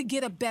to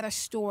get a better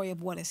story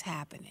of what is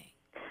happening?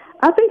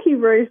 I think he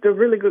raised a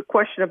really good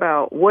question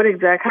about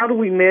how do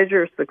we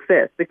measure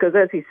success? Because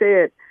as he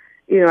said,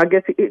 I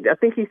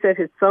think he said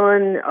his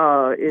son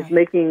is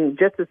making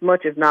just as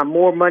much, if not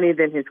more, money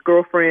than his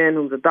girlfriend,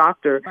 who's a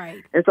doctor.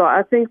 Right. And so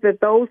I think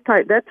that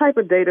that type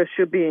of data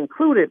should be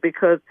included,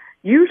 because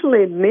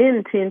usually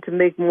men tend to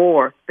make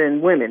more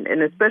than women.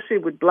 And especially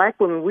with black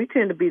women, we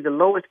tend to be the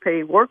lowest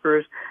paid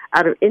workers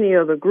out of any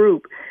other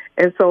group.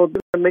 And so it's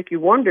going to make you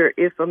wonder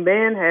if a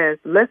man has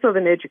less of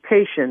an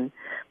education,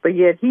 but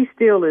yet he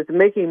still is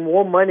making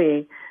more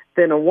money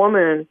than a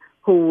woman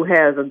who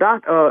has a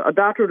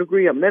doctoral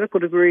degree, a medical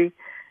degree,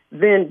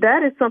 then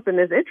that is something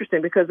that's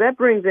interesting because that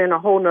brings in a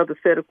whole other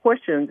set of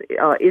questions.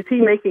 Is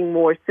he making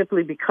more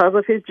simply because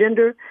of his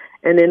gender?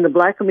 And in the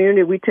black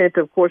community, we tend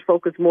to, of course,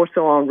 focus more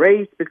so on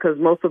race because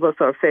most of us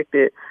are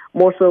affected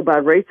more so by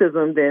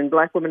racism than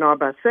black women are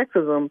by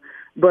sexism.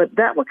 But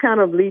that would kind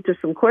of lead to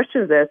some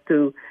questions as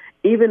to,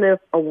 even if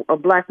a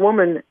black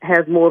woman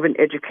has more of an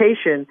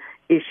education,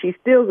 is she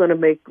still going to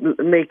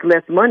make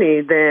less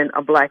money than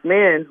a black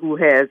man who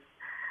has,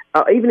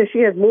 even if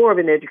she has more of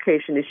an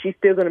education, is she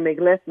still going to make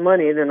less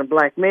money than a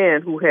black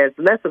man who has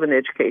less of an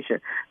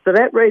education? So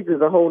that raises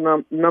a whole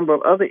number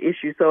of other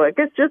issues. So I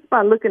guess just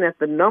by looking at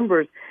the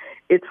numbers,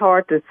 it's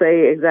hard to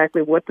say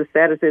exactly what the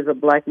status is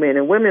of black men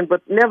and women,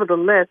 but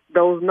nevertheless,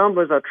 those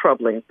numbers are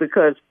troubling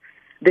because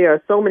there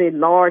are so many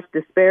large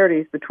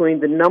disparities between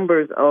the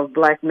numbers of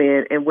black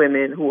men and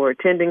women who are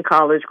attending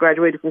college,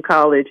 graduating from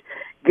college,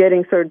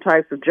 getting certain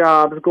types of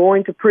jobs,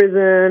 going to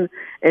prison,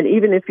 and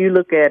even if you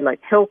look at like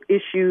health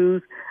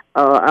issues,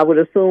 I would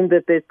assume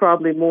that there's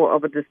probably more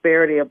of a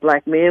disparity of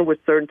black men with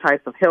certain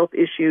types of health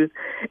issues.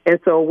 And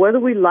so whether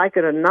we like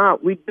it or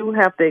not, we do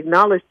have to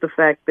acknowledge the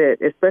fact that,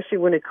 especially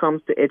when it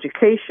comes to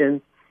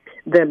education,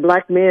 that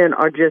black men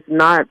are just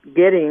not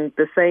getting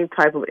the same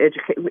type of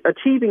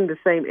achieving the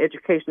same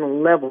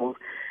educational levels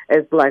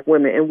as black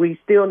women. And we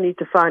still need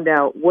to find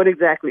out what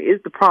exactly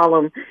is the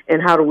problem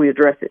and how do we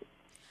address it.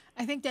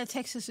 I think that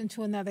takes us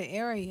into another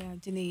area,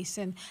 Denise,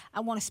 and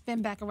I want to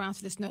spin back around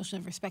to this notion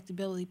of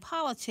respectability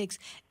politics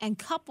and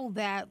couple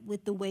that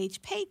with the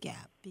wage pay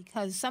gap,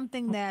 because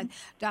something that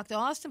Dr.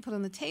 Austin put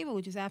on the table,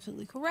 which is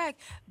absolutely correct,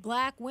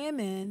 black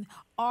women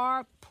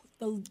are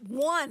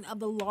one of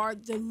the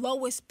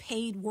lowest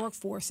paid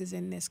workforces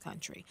in this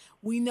country.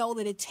 We know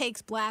that it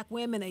takes black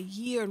women a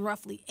year and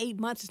roughly 8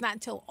 months. It's not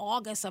until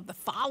August of the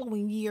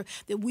following year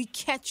that we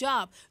catch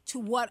up to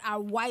what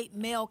our white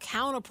male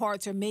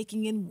counterparts are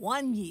making in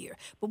 1 year.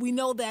 But we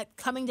know that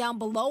coming down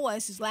below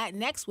us is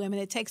Latinx women.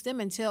 It takes them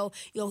until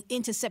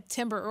into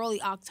September,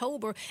 early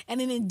October.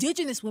 And in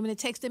indigenous women, it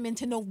takes them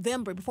into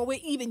November before we're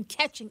even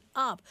catching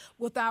up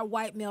with our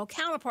white male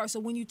counterparts. So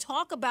when you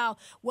talk about,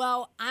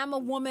 well, I'm a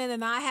woman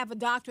and I have a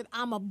doctorate,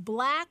 I'm a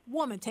black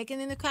woman, taking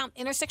into account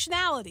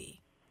intersectionality,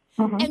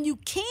 and you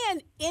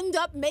can end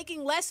up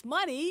making less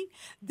money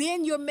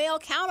than your male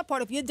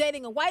counterpart. If you're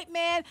dating a white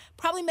man,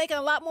 probably making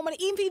a lot more money,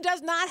 even if he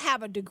does not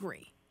have a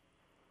degree,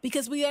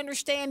 because we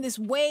understand this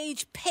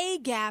wage pay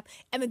gap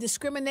and the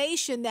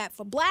discrimination that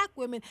for black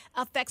women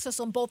affects us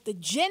on both the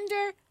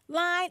gender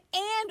line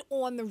and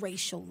on the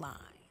racial line.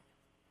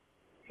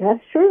 That's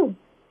true.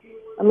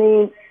 I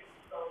mean,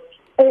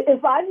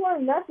 if I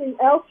learned nothing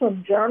else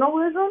from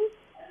journalism,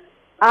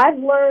 I've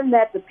learned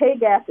that the pay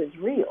gap is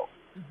real.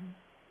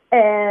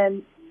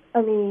 And,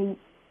 I mean,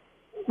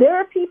 there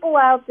are people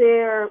out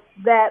there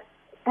that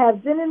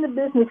have been in the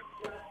business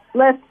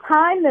less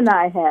time than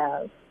I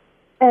have.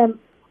 And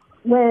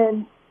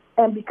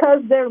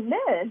because they're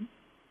men,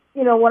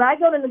 when I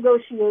go to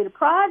negotiate a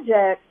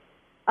project,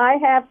 I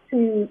have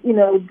to,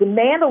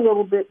 demand a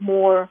little bit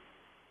more.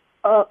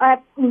 I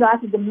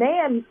have to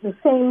demand the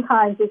same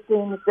kinds of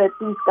things that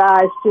these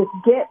guys just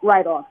get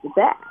right off the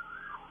bat.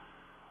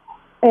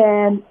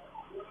 And,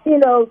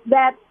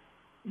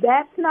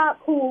 that's not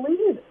cool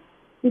either.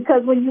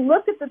 Because when you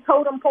look at the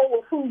totem pole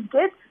of who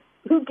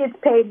gets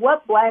paid,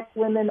 what black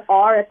women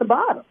are at the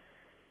bottom.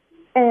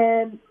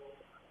 And,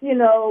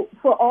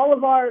 for all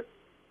of our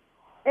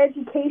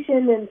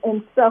education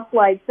and stuff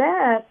like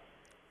that,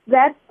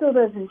 that still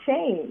doesn't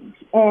change.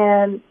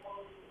 And,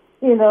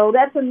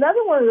 that's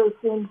another one of those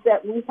things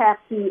that we have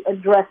to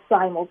address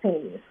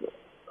simultaneously.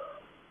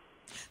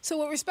 So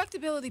with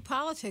respectability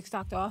politics,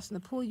 Dr. Austin,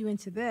 to pull you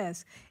into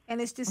this,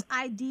 and it's this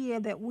idea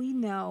that we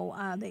know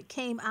that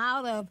came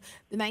out of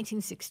the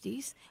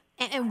 1960s,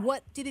 and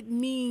what did it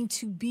mean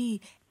to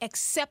be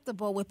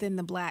acceptable within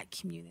the black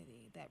community?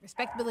 That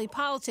respectability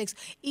politics,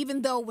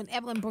 even though when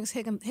Evelyn Brooks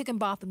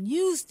Higginbotham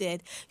used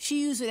it,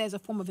 she used it as a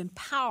form of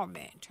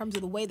empowerment in terms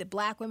of the way that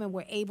black women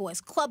were able,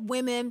 as club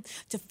women,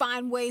 to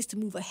find ways to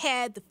move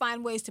ahead, to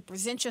find ways to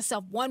present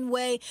yourself one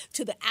way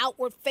to the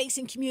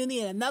outward-facing community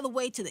and another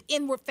way to the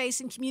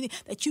inward-facing community,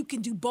 that you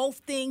can do both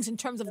things in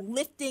terms of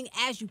lifting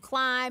as you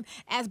climb,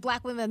 as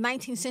black women in the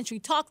 19th century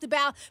talked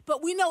about.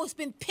 But we know it's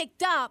been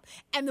picked up,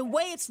 and the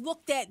way it's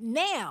looked at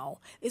now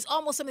is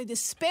almost something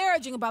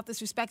disparaging about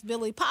this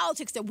respectability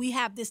politics, that we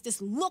have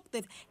this look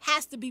that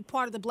has to be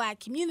part of the black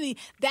community.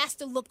 That's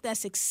the look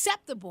that's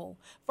acceptable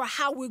for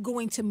how we're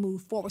going to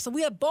move forward. So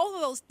we have both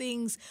of those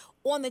things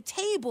on the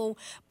table,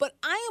 but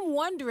I am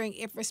wondering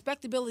if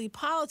respectability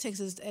politics,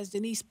 as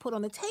Denise put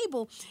on the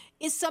table,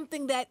 is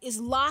something that is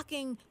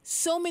locking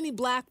so many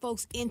black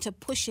folks into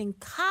pushing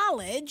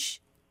college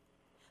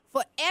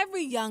for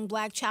every young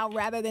black child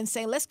rather than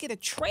saying, let's get a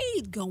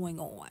trade going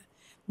on.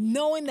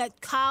 knowing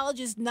that college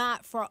is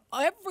not for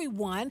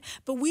everyone,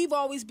 but we've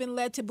always been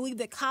led to believe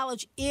that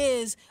college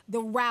is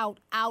the route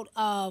out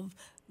of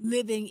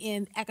living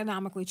in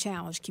economically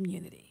challenged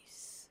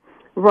communities.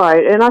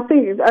 Right, and I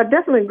think I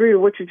definitely agree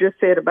with what you just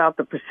said about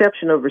the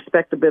perception of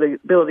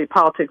respectability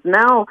politics.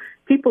 Now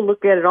people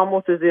look at it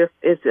almost as if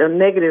it's a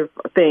negative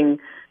thing,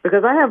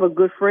 because I have a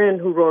good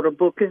friend who wrote a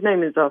book. His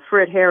name is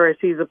Fred Harris.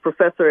 He's a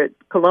professor at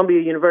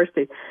Columbia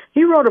University.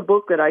 He wrote a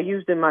book that I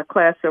used in my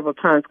class several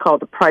times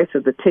called The Price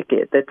of the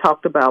Ticket, that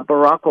talked about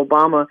Barack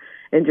Obama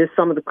and just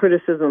some of the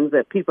criticisms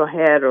that people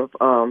had of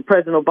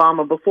President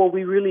Obama before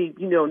we really,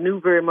 knew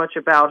very much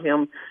about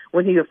him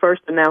when he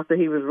first announced that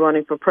he was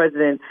running for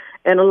president.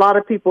 And a lot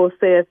of people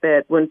said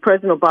that when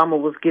President Obama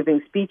was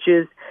giving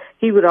speeches,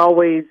 he would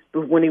always,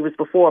 when he was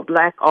before a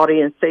black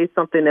audience, say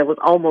something that was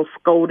almost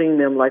scolding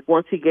them. Like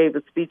once he gave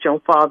a speech on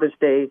Father's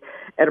Day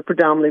at a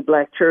predominantly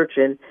black church,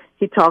 and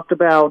he talked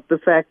about the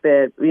fact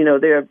that,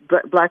 their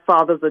black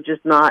fathers are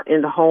just not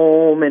in the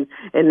home and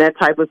that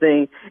type of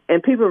thing.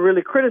 And people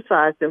really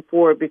criticized him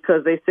for it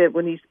because they said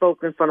when he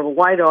spoke in front of a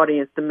white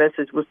audience, the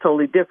message was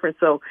totally different.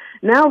 So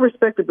now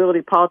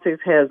respectability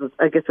politics has,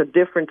 I guess, a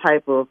different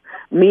type of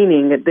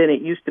meaning than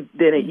it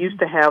used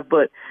to have.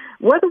 But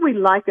whether we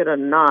like it or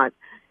not,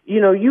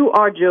 you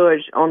are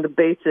judged on the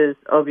basis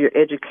of your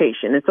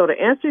education. And so to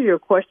answer your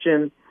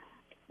question,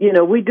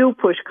 we do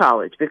push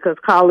college because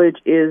college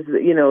is,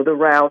 the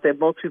route that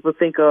most people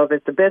think of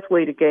as the best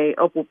way to gain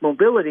upward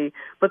mobility.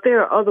 But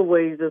there are other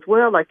ways as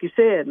well, like you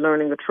said,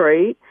 learning a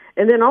trade.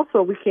 And then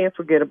also we can't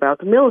forget about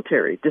the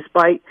military.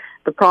 Despite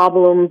the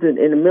problems in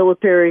the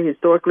military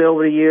historically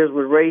over the years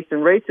with race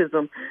and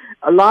racism,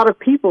 a lot of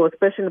people,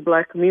 especially in the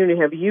black community,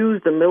 have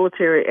used the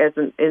military as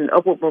an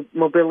upward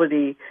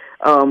mobility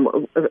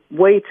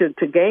way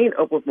to gain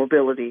upward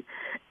mobility.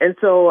 And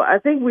so I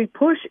think we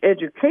push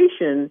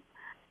education.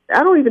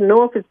 I don't even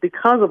know if it's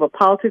because of a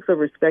politics of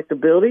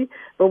respectability,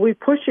 but we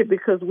push it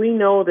because we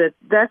know that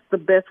that's the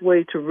best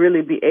way to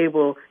really be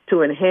able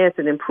to enhance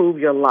and improve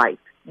your life.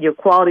 Your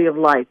quality of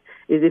life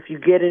is if you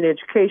get an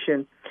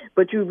education,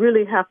 but you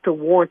really have to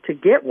want to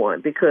get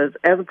one, because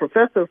as a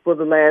professor for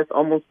the last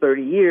almost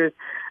 30 years,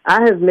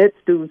 I have met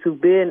students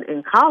who've been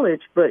in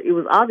college, but it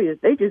was obvious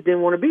they just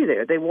didn't want to be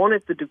there. They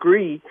wanted the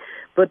degree,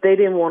 but they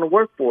didn't want to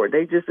work for it.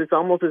 It's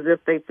almost as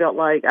if they felt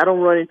like, I don't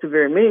run into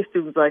very many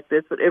students like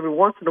this, but every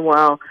once in a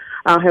while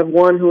I'll have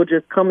one who will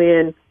just come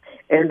in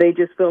and they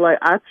just feel like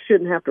I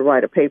shouldn't have to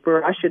write a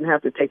paper, I shouldn't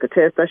have to take a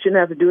test, I shouldn't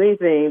have to do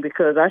anything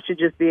because I should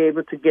just be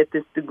able to get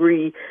this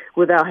degree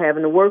without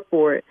having to work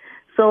for it.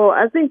 So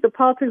I think the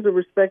politics of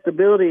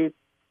respectability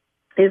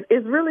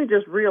is really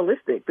just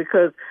realistic,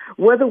 because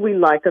whether we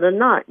like it or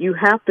not, you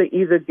have to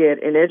either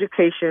get an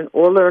education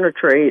or learn a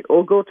trade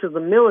or go to the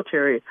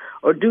military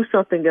or do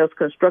something else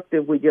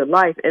constructive with your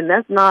life. And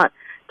that's not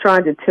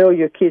trying to tell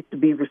your kids to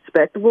be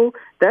respectable.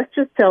 That's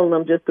just telling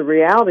them just the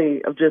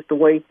reality of just the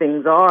way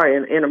things are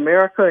in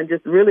America and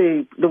just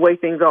really the way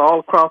things are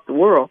all across the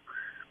world.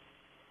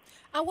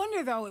 I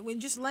wonder, though, when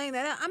just laying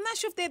that out, I'm not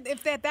sure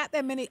if there are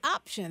that many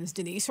options,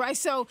 Denise, right?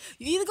 So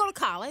you either go to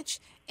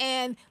college,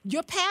 and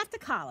your path to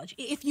college,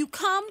 if you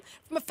come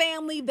from a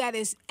family that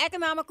is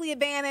economically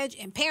advantaged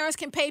and parents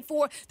can pay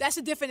for, that's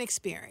a different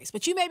experience.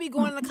 But you may be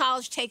going to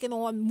college taking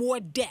on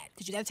more debt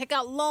because you got to take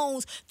out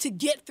loans to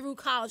get through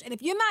college. And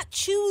if you're not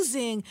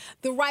choosing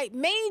the right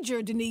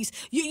major, Denise,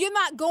 you're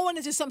not going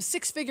into some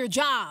six-figure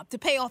job to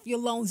pay off your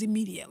loans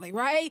immediately,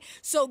 right?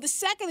 So the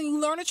second, you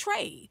learn a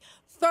trade.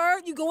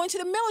 Third, you go into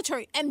the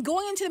military. And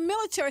going into the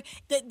military,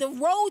 the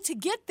road to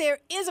get there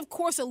is, of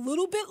course, a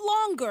little bit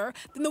longer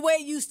than the way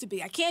it used to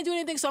be. I can't do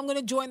anything, so I'm going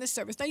to join the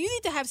service. Now, you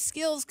need to have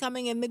skills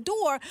coming in the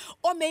door,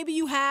 or maybe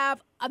you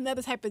have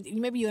another type of,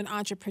 maybe you're an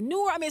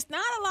entrepreneur. I mean, it's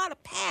not a lot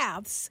of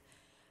paths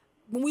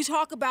when we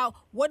talk about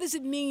what does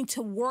it mean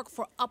to work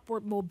for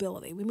upward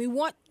mobility. We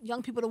want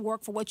young people to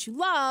work for what you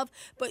love,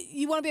 but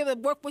you want to be able to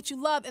work what you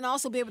love and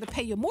also be able to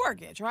pay your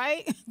mortgage,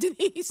 right?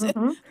 Denise,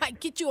 like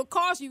get you a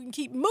car so you can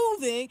keep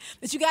moving,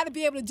 but you got to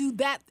be able to do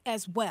that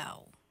as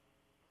well.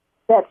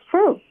 That's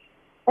true.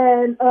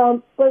 And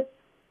but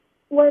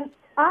when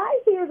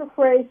I hear the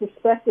phrase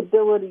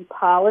respectability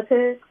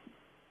politics,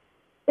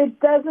 it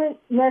doesn't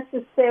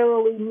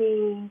necessarily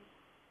mean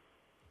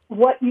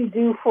what you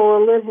do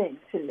for a living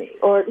to me,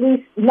 or at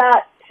least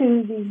not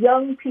to the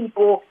young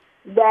people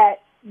that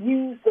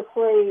use the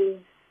phrase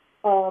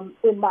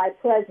in my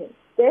presence.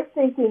 They're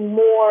thinking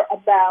more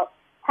about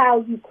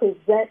how you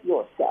present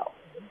yourself.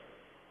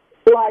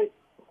 Like,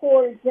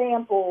 for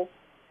example,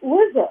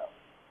 Lizzo,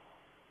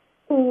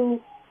 who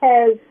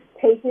has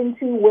taken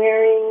to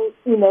wearing,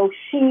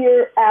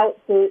 sheer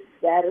outfits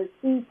that are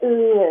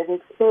see-through and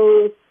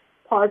expose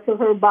parts of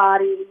her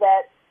body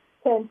that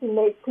tend to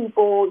make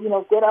people,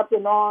 get up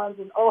in arms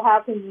and, oh, how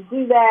can you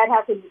do that?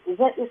 How can you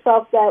present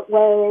yourself that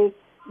way?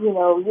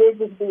 You're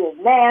just being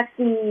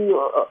nasty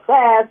or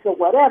fast or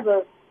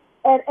whatever.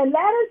 And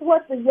that is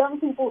what the young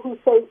people who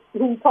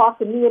talk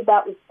to me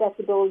about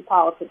respectability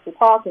politics are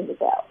talking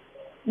about.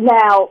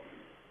 Now,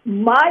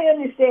 my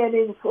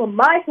understanding from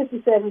my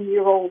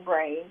 57-year-old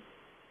brain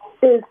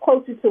is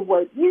closer to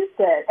what you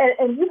said.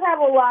 And you have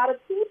a lot of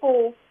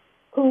people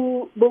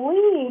who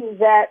believe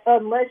that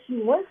unless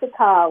you went to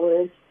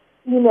college,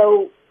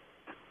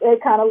 they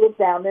kind of look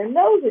down their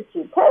nose at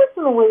you.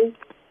 Personally,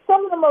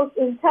 some of the most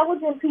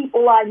intelligent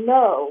people I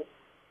know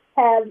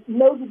have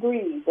no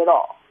degrees at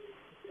all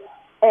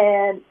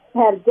and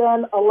have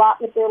done a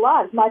lot with their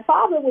lives. My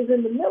father was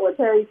in the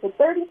military for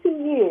 32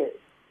 years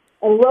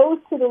and rose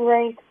to the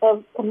rank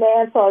of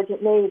command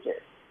sergeant major.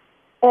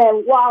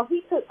 And while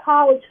he took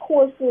college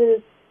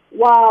courses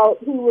while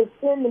he was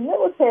in the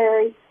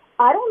military,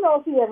 I don't know if he ever